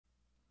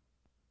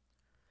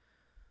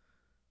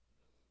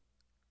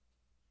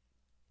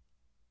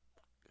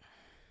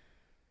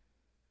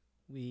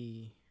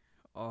We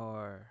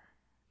are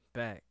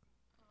back,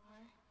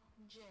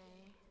 Rjte.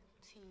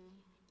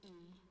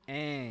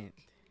 and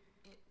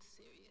It's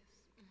serious.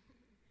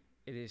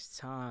 it is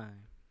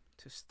time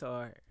to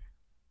start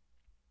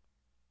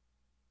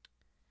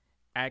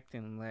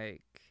acting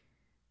like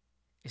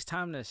it's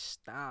time to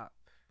stop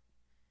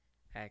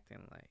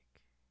acting like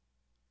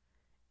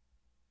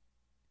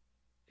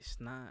it's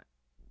not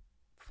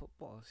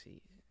football season.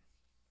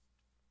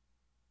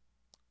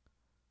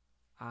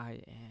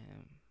 I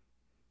am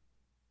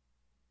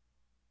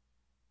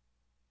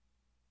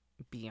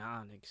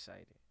beyond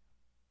excited.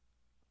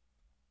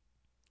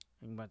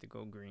 I'm about to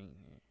go green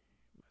here.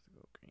 I'm about to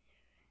go green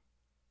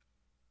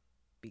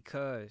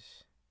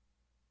because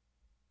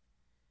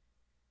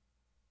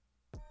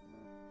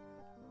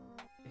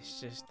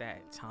it's just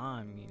that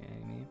time, you know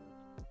what I mean?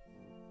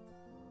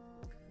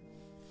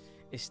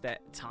 It's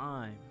that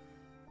time.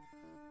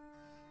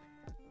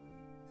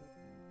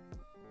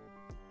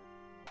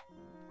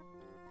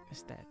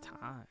 It's that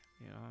time,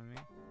 you know what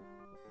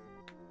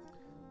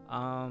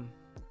I mean?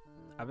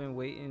 I've been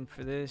waiting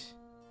for this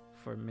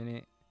for a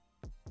minute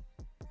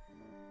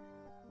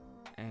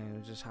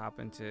and just hop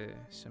into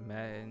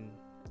cement and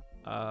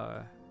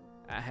I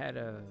had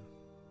a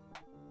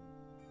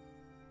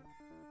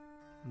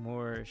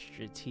more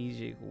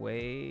strategic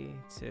way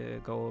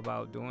to go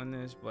about doing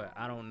this, but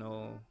I don't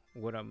know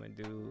what I'm gonna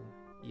do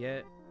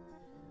yet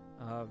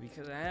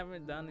because I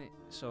haven't done it.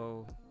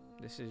 So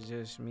this is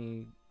just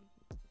me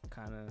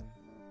kind of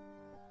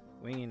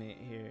winging it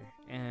here,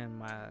 and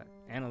my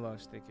analog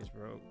stick is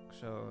broke.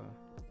 So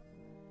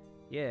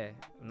yeah,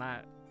 I'm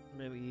not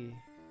really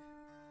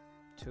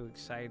too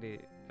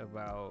excited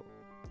about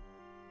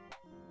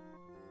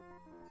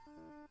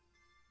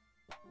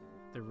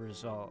the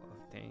result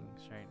of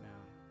things right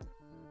now.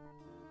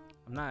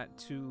 I'm not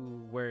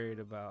too worried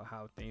about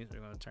how things are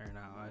going to turn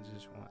out. I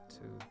just want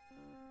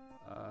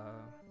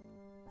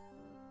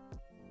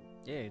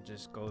to,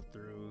 just go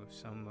through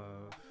some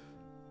of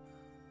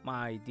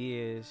my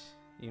ideas,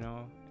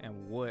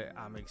 and what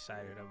I'm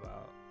excited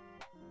about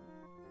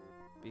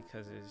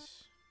because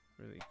it's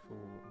really cool.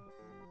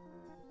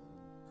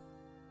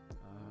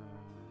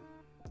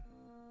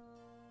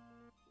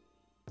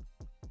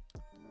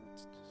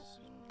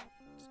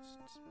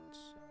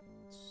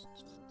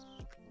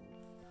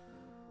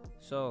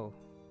 So,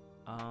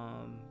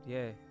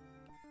 yeah,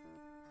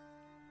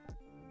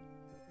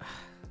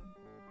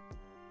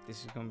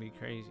 this is gonna be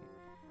crazy.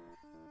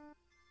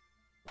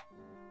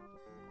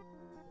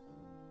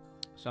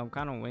 So I'm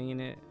kind of winging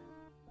it,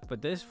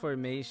 but this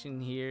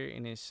formation here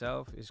in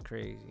itself is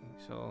crazy.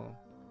 So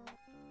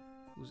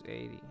who's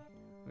 80?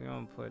 We're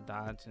gonna put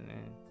Dodson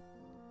in.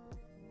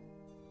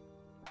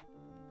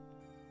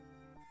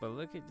 But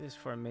look at this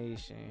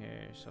formation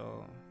here.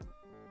 So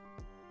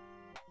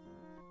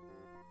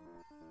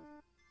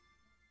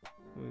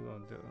what we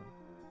gonna do?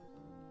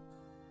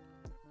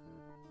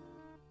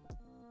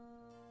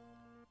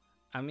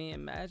 I mean,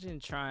 imagine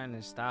trying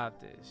to stop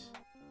this.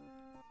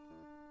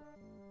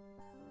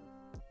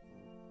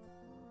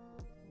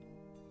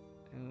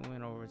 And we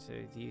went over to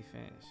the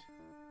defense.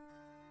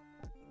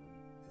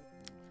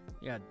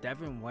 We got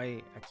Devin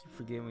White. I keep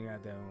forgetting we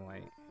got Devin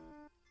White.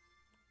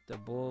 The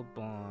Bull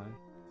Bond.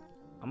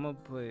 I'm gonna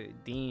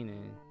put Dean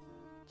in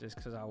just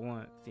because I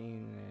want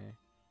Dean there.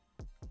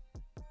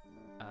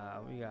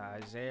 We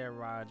got Isaiah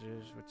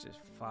Rogers, which is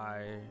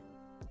fire.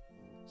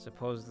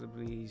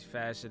 Supposedly he's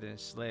faster than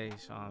Slay,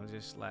 so I'm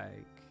just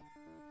like,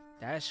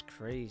 that's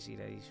crazy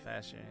that he's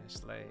faster than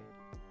Slay.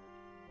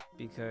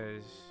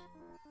 Because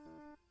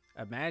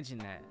imagine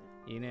that,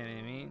 you know what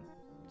I mean?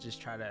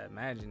 Just try to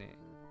imagine it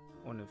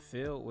on the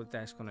field, what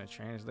that's gonna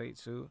translate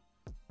to.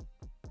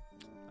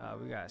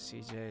 We got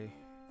CJ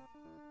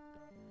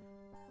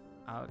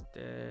out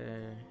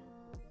there.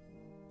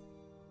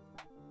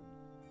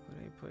 Who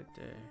they put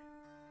there?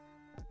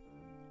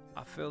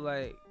 I feel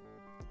like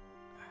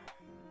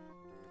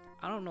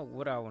I don't know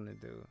what I want to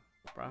do,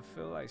 but I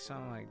feel like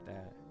something like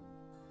that.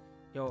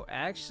 Yo,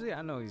 actually,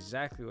 I know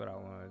exactly what I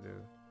want to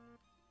do.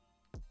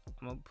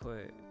 I'm gonna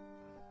put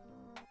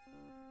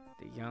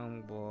the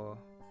young boy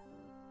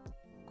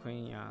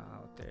Queen Young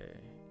out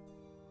there.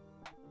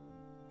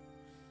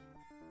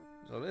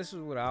 So this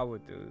is what I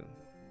would do.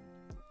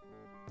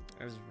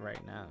 As of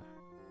right now,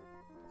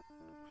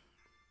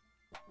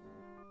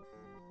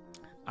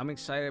 I'm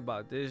excited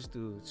about this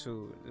dude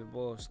too. The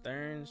boy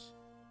Stearns.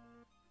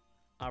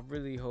 I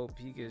really hope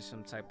he gets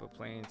some type of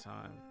playing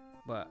time,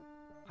 but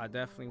I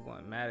definitely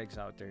want Maddox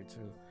out there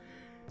too.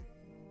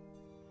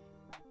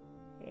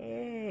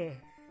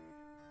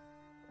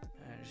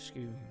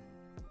 Excuse me.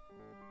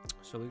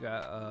 So we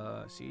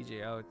got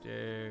CJ out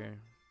there.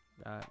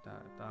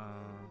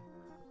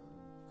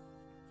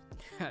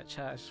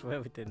 Josh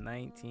Sweat with the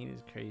 19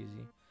 is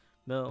crazy.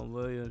 Milton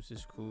Williams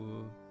is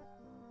cool.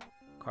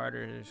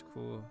 Carter is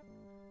cool.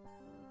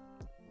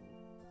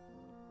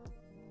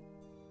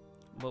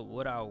 But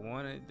what I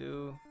want to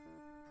do,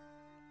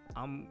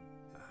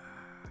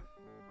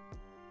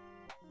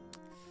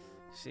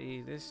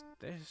 see this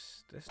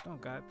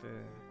don't got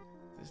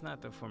the It's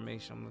not the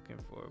formation I'm looking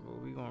for,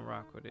 but we gonna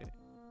rock with it.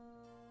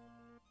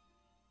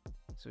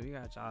 So we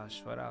got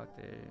Josh Sweat out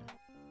there.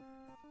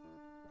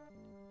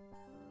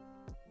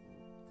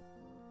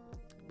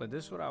 But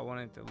this is what I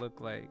want it to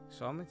look like.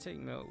 So I'm gonna take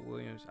Milt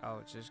Williams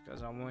out just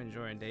because I want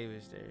Jordan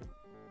Davis there.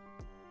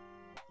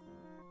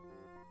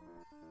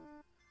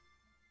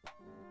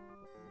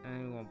 And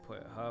then we're gonna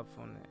put Huff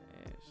on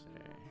the edge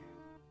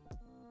there.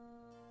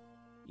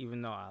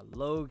 Even though I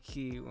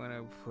low-key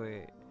wanna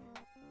put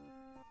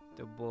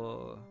the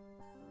bull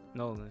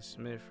Nolan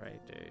Smith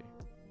right there.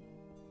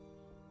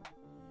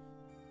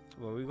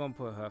 Well, we're gonna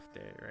put Huff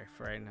there right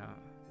for right now.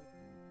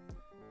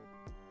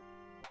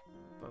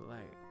 But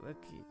like,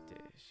 look at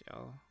this,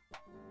 yo.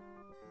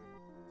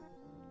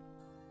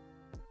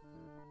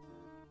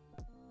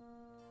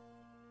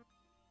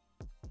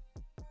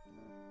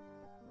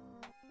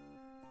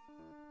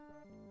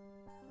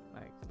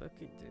 Like, look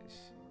at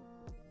this.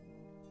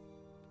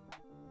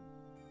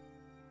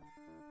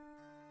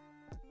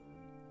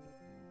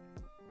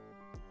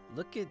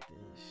 Look at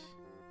this.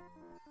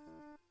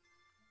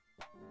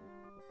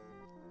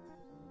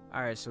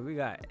 Alright, so we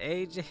got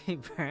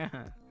AJ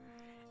Brown.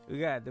 We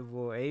got the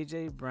boy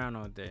AJ Brown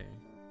out there.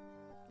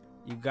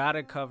 You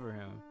gotta cover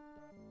him.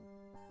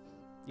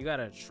 You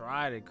gotta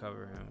try to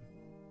cover him.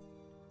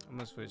 I'm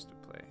gonna switch the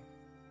play.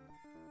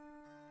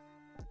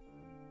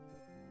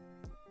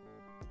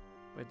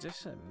 But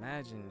just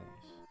imagine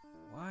this.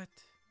 What?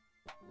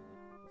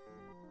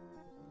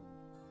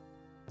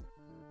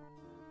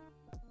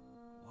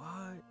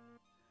 What?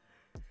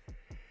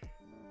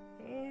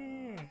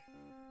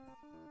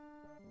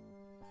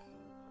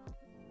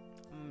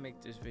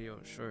 Make this video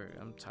short.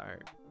 I'm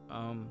tired.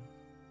 And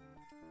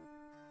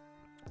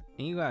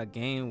you got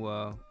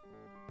Gainwell,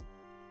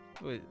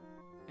 but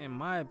in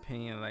my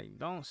opinion, like,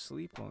 don't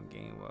sleep on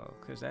Gainwell,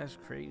 cause that's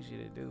crazy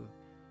to do.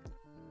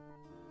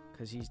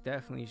 Cause he's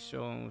definitely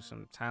showing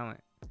some talent.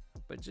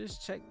 But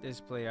just check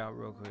this play out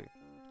real quick.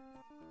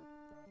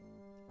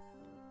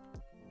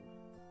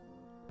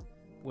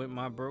 With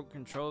my broke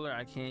controller,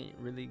 I can't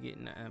really get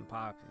nothing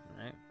popping,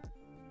 right?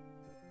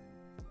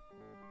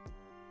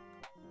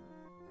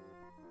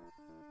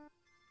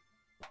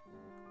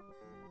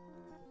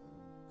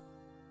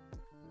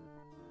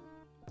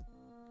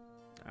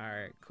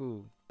 Alright,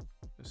 cool.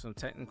 There's some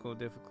technical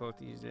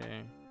difficulties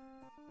there.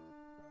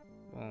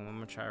 Boom, I'm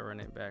gonna try to run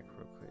it back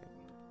real quick.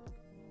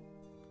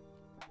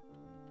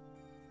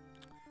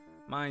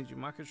 Mind you,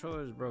 my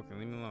controller is broken.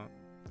 Leave me alone.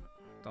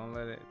 Don't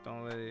let it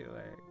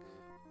like.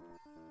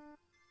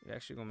 You're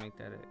actually gonna make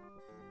that it.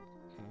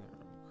 Real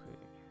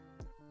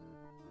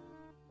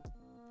quick.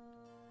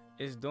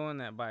 It's doing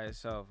that by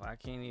itself. I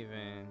can't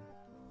even.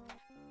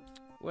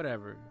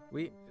 Whatever.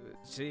 We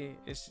see.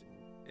 It's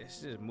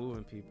just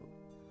moving people.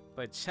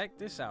 But check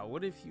this out.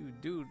 What if you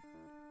do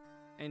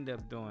end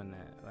up doing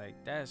that? Like,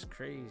 that's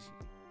crazy.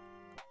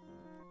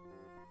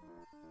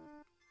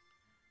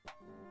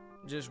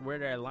 Just where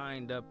they're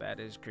lined up at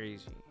is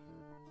crazy.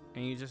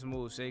 And you just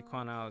move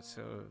Saquon out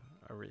to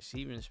a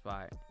receiving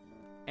spot.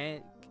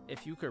 And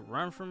if you could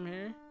run from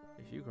here,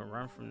 if you could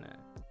run from that,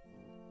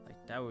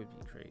 like, that would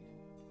be crazy.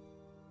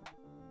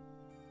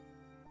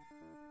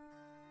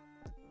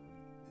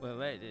 But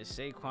let this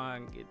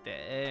Saquon get the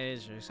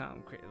edge or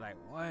something crazy. Like,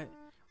 what?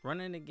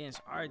 Running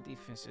against our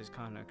defense is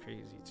kind of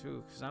crazy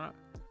too, cause I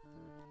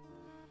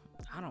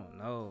don't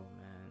know,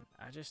 man.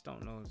 I just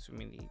don't know too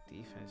many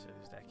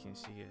defenses that can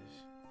see us.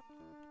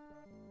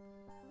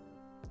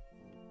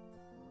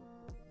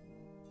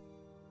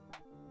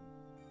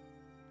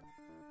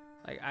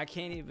 Like, I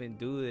can't even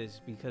do this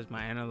because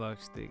my analog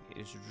stick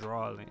is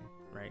drawing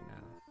right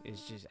now.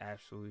 It's just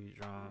absolutely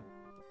drawn.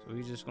 So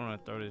we're just gonna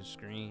throw the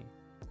screen.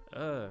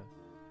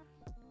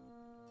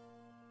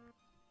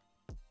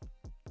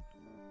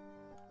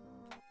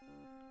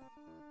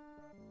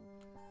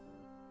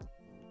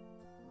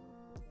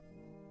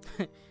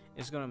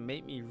 It's gonna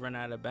make me run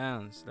out of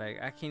bounds.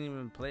 Like, I can't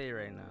even play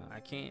right now.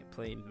 I can't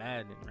play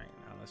Madden right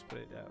now. Let's put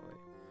it that way.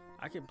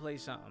 I can play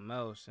something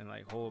else and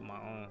like hold my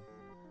own,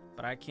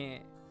 but I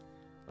can't.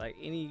 Like,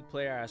 any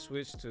player I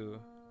switch to,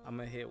 I'm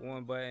gonna hit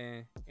one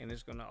button and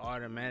it's gonna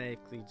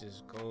automatically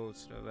just go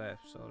to the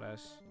left. So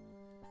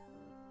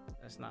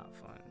that's not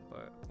fun,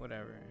 but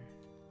whatever.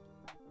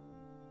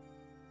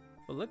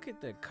 But look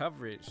at the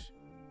coverage.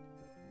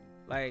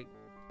 Like,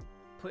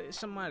 put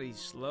somebody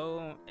slow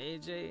on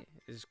AJ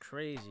is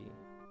crazy.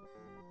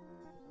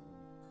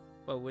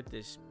 But with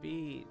the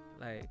speed,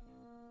 like,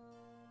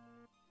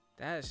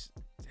 this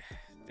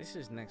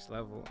is next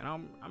level.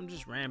 And I'm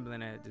just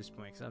rambling at this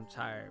point because I'm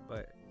tired.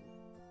 But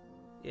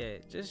yeah,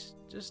 just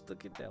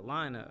look at that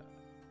lineup.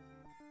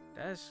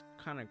 That's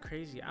kind of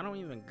crazy. I don't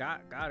even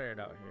got Goddard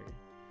out here,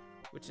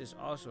 which is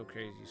also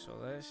crazy. So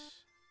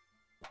let's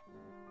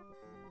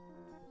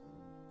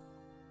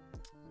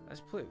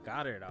put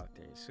Goddard out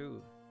there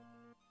too.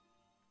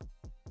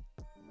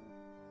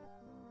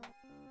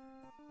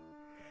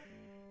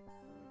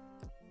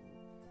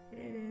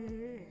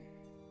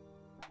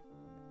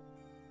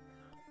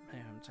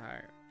 Man, I'm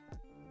tired.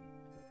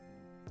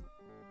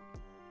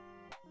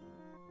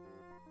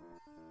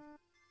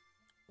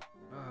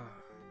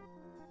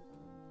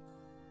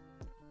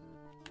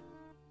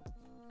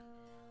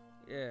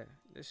 yeah,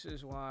 this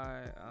is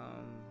why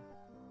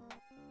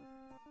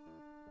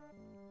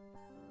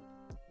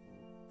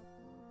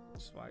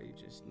that's why you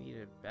just need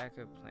a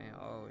backup plan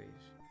always.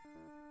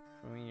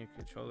 For when your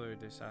controller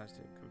decides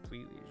to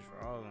completely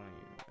draw on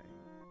you. Like,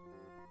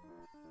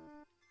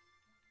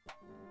 I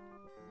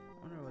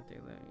wonder what they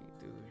let me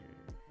do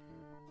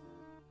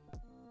here.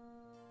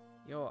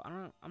 Yo,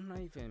 I'm not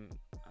even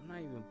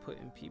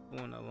putting people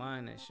on the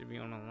line that should be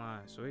on the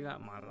line. So we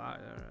got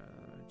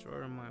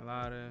Jordan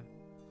Mailata,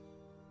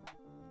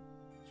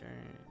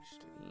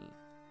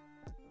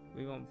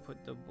 we gonna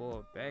put the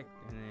ball back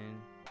and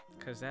then,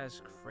 cause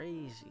that's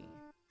crazy.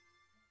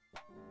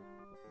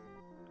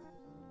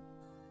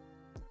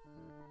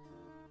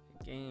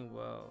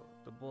 Gainwell,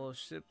 the ball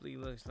simply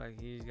looks like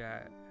he's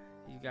got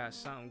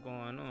something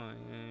going on. You know what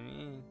I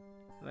mean?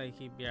 Like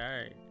he'd be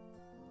alright.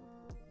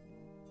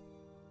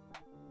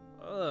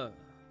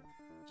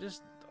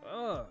 Just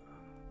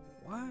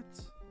what?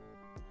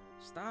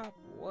 Stop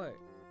what?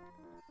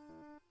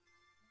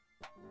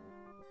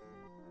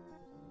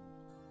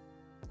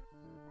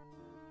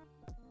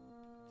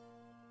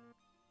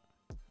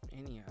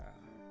 Anyhow.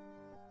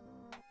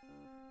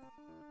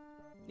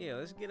 Yeah,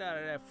 let's get out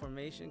of that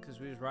formation because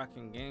we was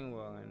rocking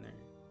Gainwell in there.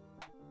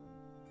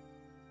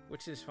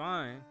 Which is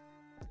fine.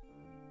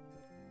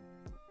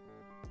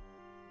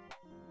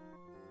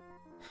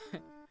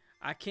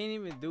 I can't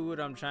even do what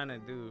I'm trying to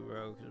do,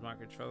 bro, because my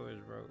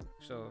controller's broke.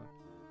 So,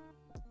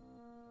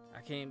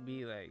 I can't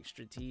be, like,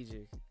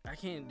 strategic. I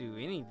can't do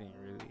anything,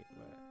 really.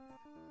 But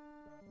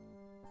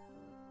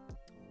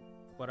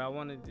what I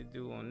wanted to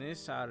do on this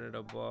side of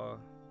the ball,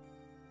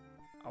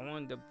 I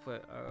wanted to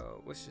put,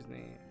 what's his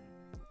name?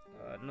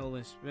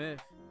 Nolan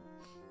Smith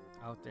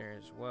out there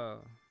as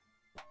well.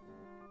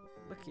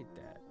 Look at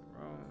that,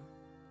 bro.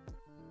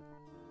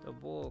 The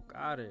bull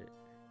got it.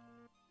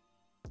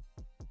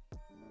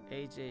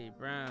 AJ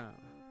Brown,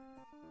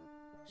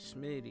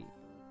 Smitty,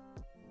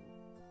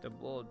 the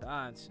bull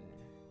Dodson.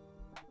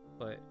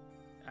 But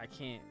I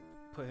can't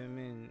put him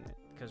in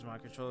because my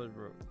controller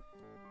broke.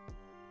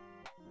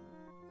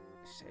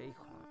 Saquon.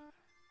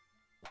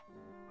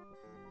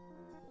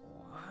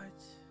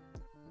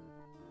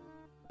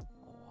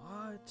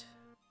 What?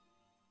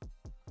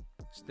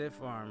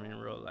 Stiff arm in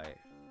real life.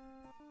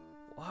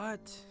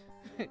 What?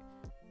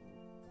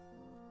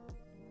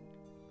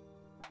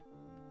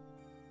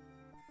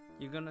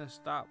 You're gonna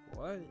stop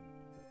what?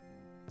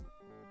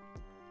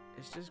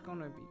 It's just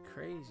gonna be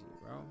crazy,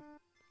 bro.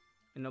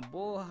 And the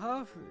Bull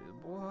Huff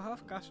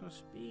got some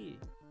speed.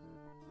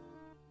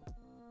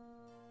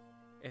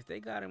 If they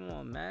got him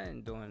on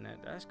Madden doing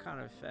that, that's kind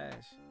of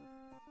fast.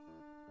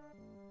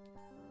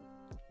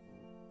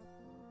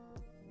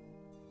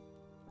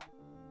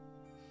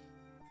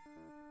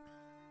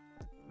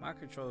 My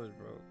controller's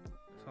broke,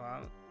 so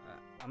I'm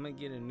gonna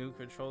get a new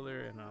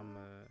controller and I'm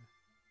gonna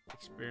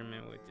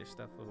experiment with this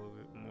stuff a little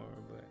bit more.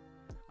 But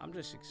I'm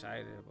just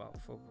excited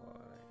about football.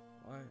 Like,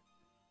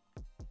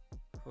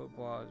 what?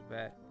 Football is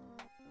back.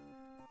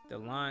 The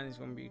line is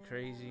gonna be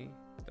crazy.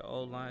 The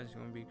old line is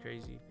gonna be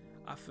crazy.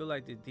 I feel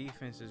like the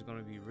defense is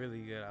gonna be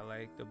really good. I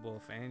like the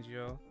Bull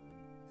Fangio.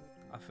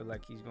 I feel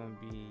like he's gonna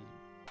be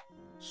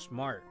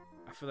smart.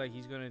 I feel like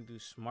he's gonna do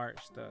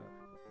smart stuff,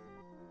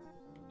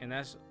 and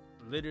that's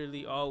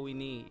literally all we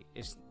need.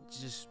 It's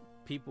just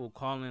people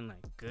calling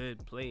like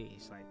good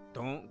plays. Like,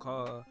 don't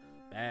call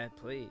bad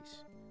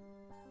plays.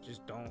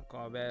 Just don't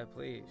call bad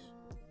plays.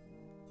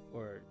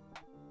 Or,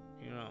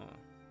 you know,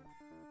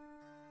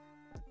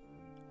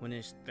 when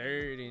it's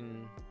third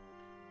and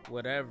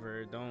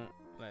whatever, don't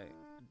like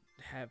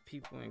have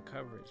people in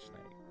coverage.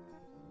 Like,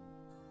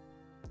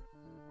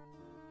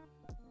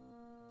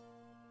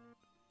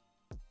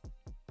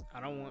 I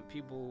don't want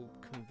people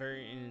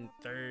converting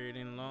third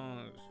and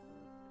longs.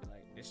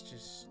 Like,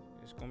 it's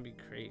gonna be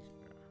crazy,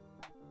 bro.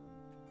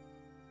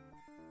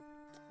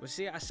 But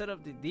see, I set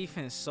up the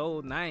defense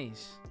so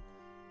nice,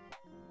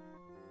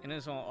 and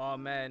it's on all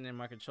Madden and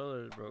my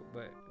controller is broke.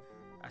 But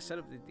I set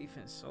up the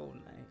defense so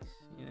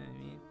nice. You know what I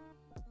mean?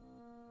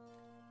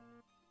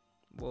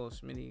 Well,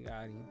 Smitty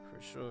got him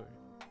for sure.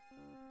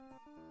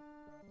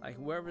 Like,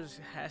 whoever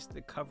has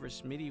to cover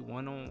Smitty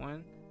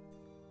one-on-one,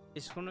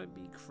 it's gonna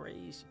be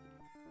crazy.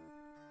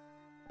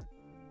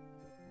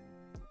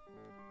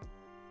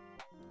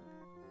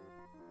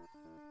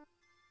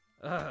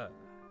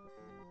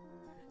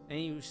 And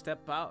you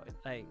step out,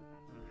 like,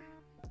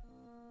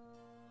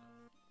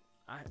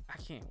 I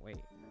can't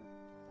wait.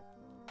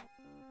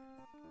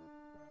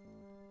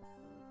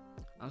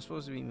 I'm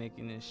supposed to be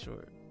making this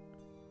short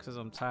because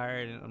I'm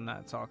tired and I'm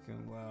not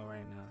talking well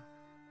right now.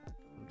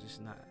 I'm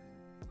just not.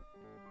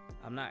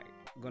 I'm not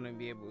gonna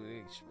be able to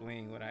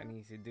explain what I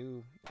need to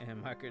do,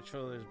 and my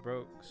controller's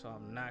broke, so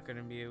I'm not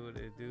gonna be able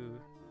to do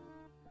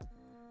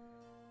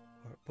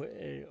or put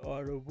any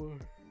audible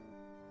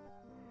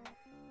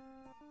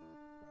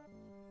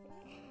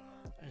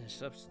and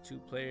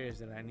substitute players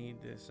that I need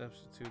to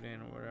substitute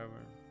in or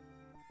whatever.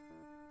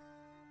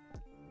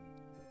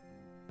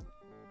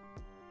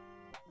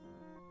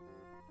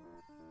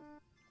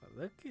 But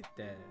look at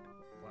that.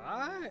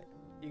 What?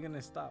 You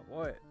gonna stop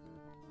what?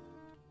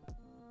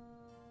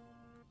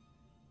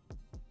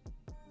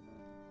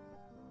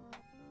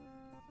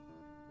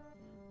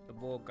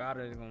 boy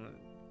Goddard is gonna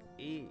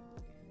eat.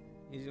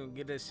 He's gonna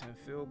get us in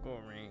field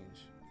goal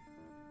range.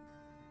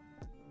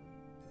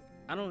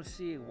 I don't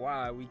see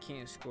why we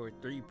can't score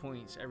 3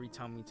 points every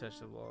time we touch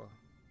the ball.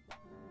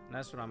 And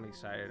that's what I'm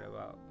excited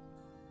about.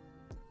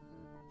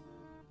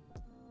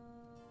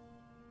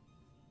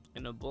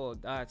 And the ball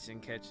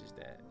Dotson catches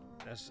that.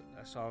 That's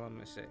all I'm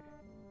gonna say.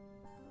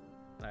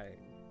 Like,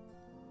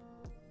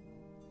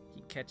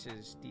 he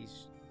catches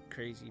these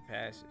crazy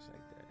passes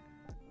like that.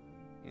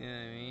 You know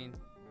what I mean?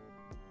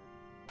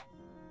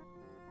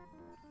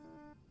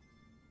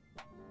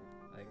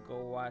 Like, go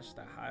watch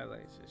the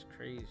highlights. It's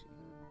crazy.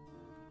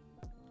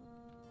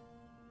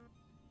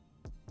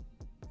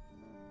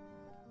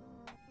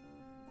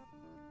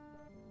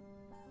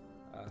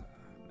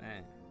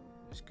 Man,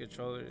 this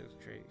controller is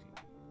crazy.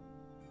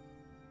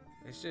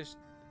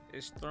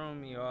 It's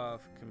throwing me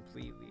off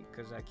completely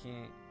because I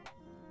can't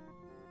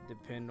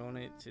depend on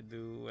it to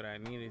do what I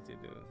need it to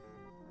do.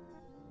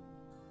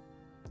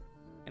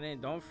 And then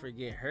don't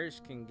forget,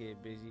 Hurts can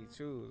get busy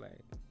too. Like,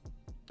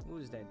 who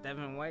is that?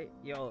 Devin White?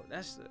 Yo,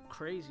 that's the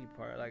crazy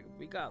part. Like,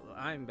 we got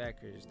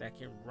linebackers that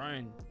can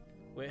run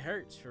with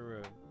Hurts for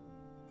real.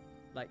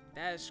 Like,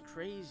 that's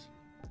crazy.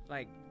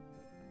 Like,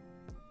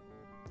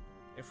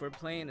 if we're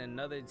playing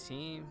another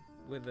team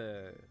with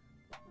a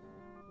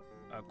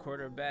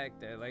quarterback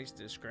that likes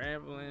to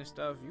scramble and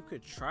stuff, you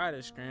could try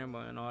to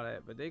scramble and all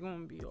that, but they're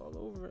gonna be all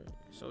over it.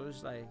 So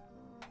it's like,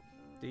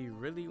 do you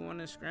really want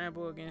to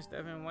scramble against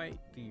Devin White?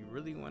 Do you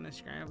really want to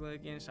scramble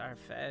against our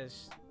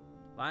fast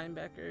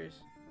linebackers?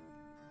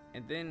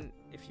 And then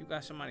if you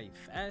got somebody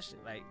fast,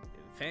 like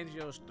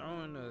Fangio's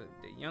throwing the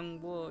young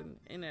boy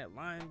in that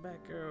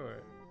linebacker,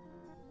 or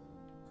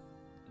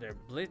they're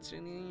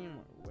blitzing him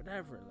or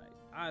whatever, like,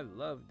 I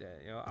love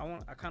that, yo.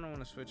 I kind of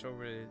want to switch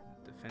over to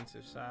the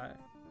defensive side.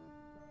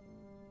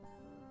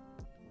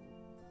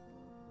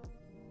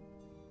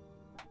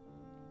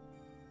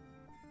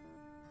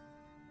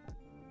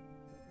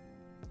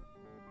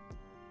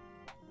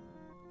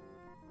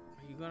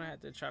 You're gonna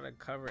have to try to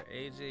cover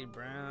AJ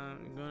Brown.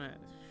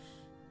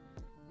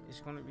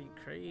 It's gonna be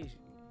crazy.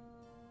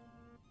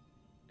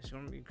 It's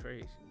gonna be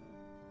crazy.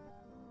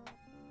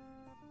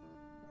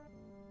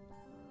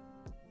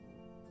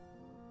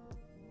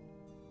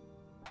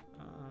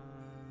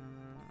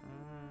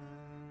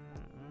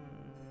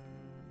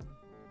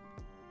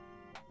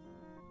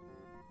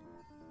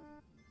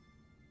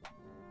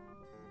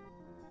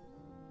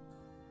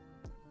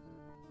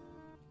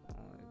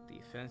 On the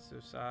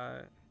defensive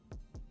side.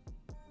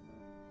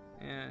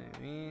 You know what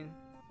I mean?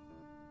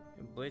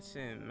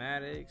 Blitzing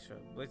Maddox or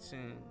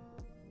blitzing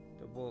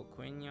the bull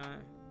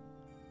Quinion.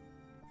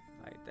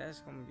 Like, that's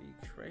gonna be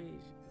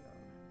crazy,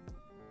 yo.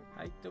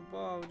 Hike the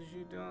ball, what is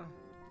you doing?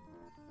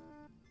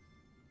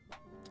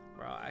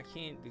 Bro, I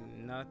can't do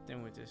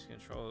nothing with this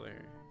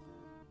controller.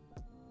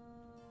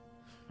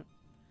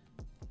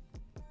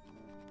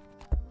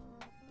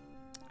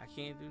 I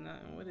can't do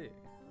nothing with it.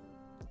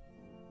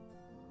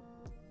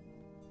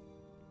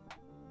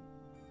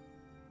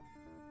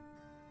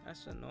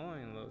 That's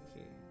annoying,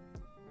 low-key.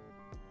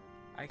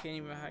 I can't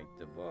even hike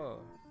the ball.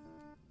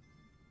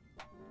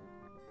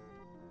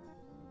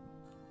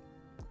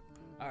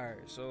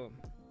 Alright, so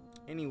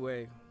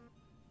anyway,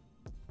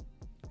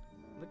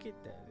 look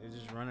at that. They're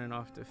just running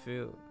off the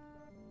field.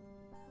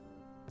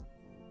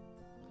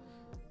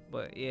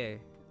 But yeah,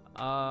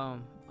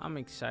 I'm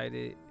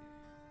excited.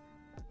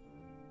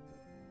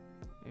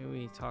 Maybe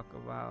we talk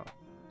about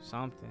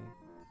something.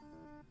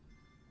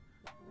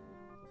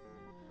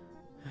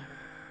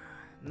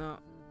 No,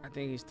 I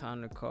think it's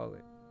time to call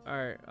it.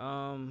 Alright,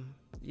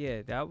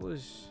 yeah, that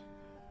was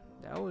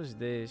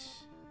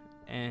this,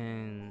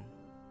 and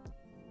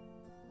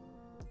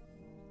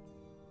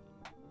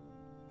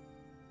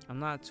I'm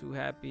not too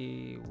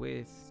happy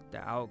with the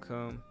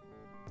outcome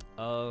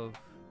of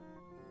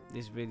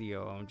this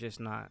video. I'm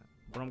just not,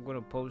 but I'm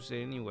gonna post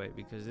it anyway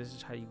because this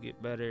is how you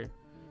get better.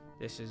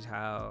 This is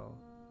how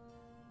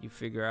you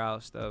figure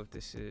out stuff.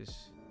 This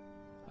is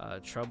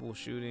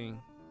troubleshooting.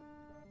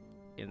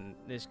 In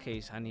this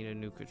case, I need a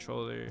new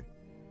controller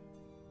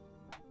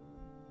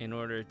in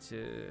order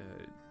to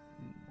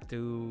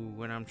do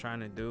what I'm trying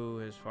to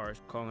do as far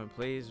as calling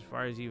plays, as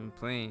far as even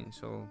playing.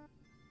 So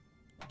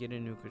get a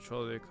new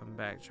controller, come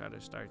back, try to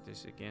start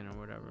this again or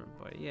whatever.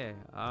 But yeah,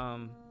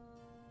 I'm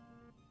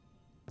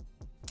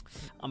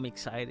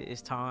excited.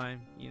 It's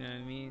time, you know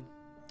what I mean?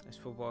 It's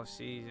football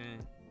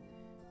season.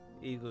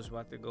 Eagles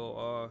about to go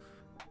off,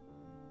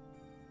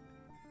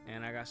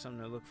 and I got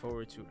something to look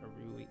forward to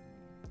every week.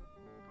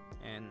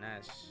 And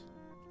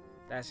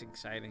that's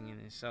exciting in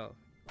itself,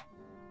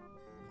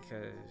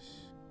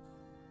 because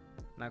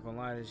not gonna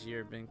lie, this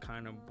year been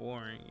kind of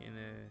boring in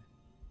a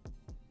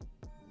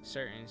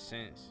certain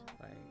sense.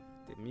 Like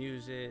the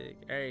music,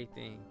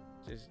 everything,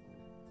 just,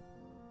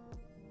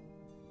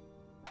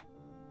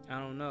 I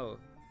don't know.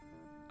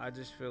 I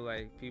just feel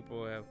like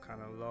people have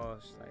kind of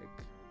lost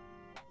like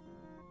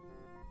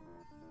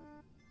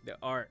the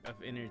art of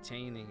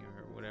entertaining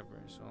or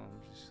whatever. So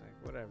I'm just like,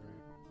 whatever.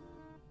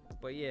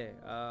 But yeah,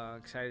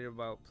 excited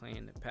about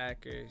playing the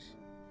Packers.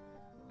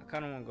 I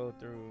kind of want to go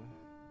through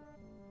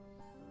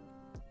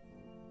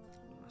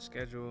my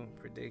schedule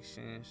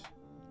predictions.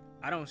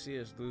 I don't see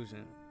us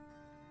losing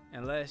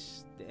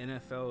unless the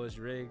NFL is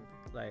rigged,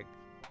 like,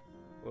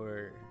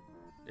 or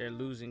they're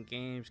losing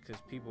games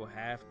because people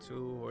have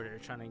to, or they're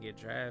trying to get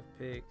draft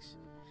picks,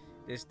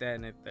 this, that,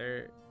 and the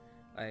third.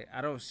 Like,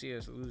 I don't see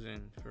us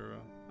losing for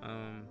real.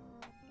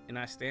 And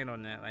I stand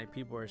on that. Like,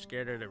 people are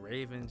scared of the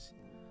Ravens.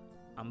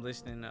 I'm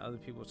listening to other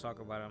people talk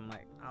about it. I'm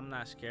like, I'm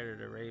not scared of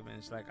the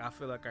Ravens. Like, I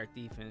feel like our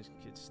defense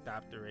could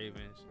stop the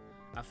Ravens.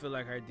 I feel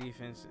like our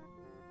defense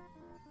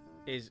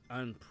is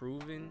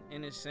unproven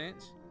in a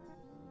sense,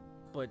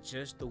 but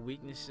just the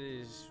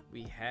weaknesses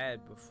we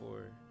had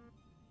before,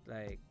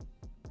 like,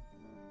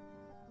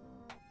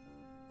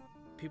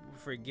 people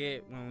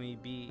forget when we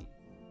beat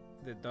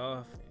the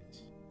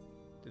Dolphins.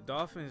 The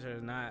Dolphins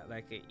are not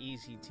like an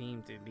easy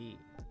team to beat.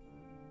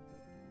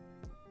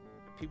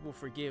 People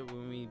forget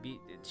when we beat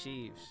the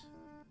Chiefs.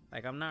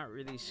 Like, I'm not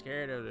really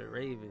scared of the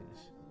Ravens.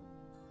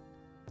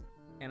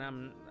 And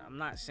I'm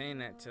not saying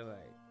that to,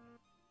 like,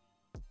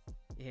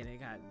 yeah, they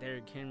got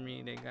Derrick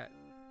Henry, they got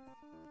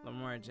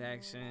Lamar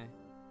Jackson,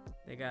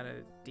 they got a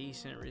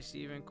decent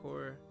receiving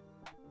core,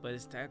 but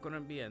is that gonna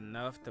be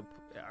enough to?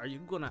 Are you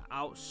gonna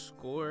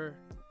outscore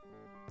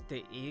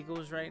the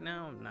Eagles right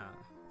now? Nah,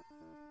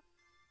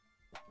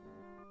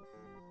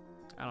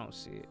 I don't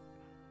see it.